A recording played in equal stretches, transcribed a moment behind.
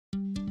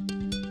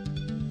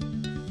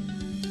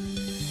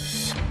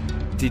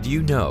Did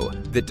you know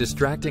that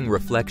distracting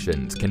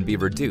reflections can be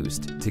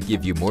reduced to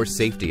give you more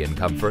safety and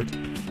comfort?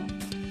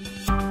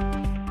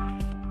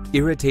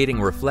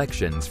 Irritating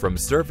reflections from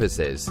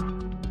surfaces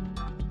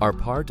are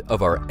part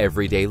of our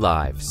everyday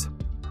lives.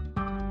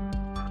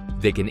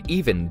 They can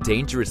even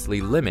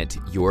dangerously limit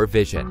your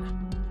vision.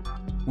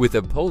 With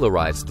a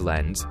polarized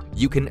lens,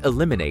 you can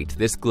eliminate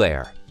this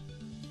glare.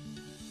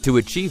 To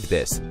achieve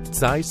this,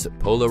 ZEISS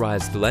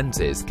Polarized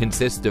lenses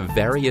consist of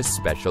various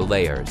special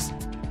layers.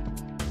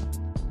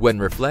 When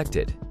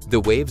reflected, the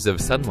waves of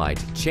sunlight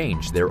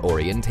change their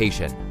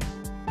orientation.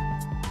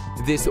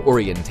 This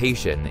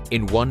orientation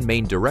in one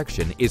main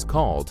direction is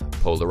called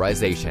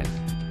polarization.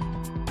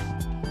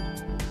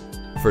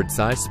 For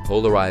ZEISS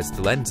Polarized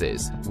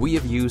lenses, we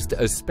have used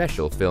a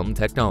special film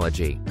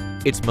technology.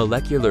 Its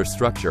molecular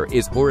structure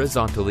is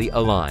horizontally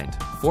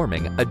aligned,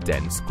 forming a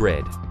dense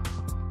grid.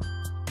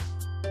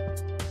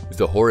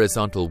 The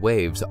horizontal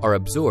waves are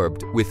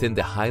absorbed within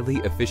the highly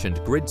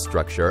efficient grid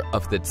structure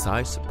of the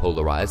ZEISS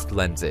Polarized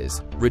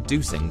lenses,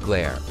 reducing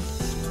glare.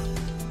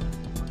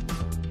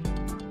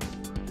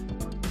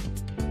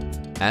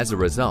 As a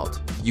result,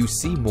 you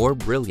see more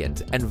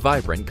brilliant and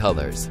vibrant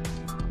colors.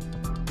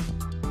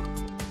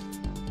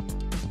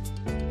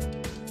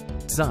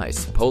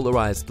 ZEISS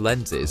Polarized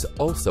lenses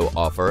also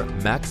offer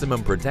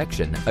maximum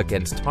protection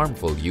against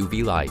harmful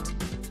UV light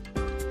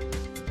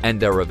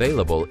and are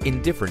available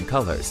in different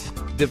colors,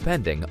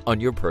 depending on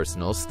your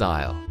personal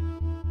style.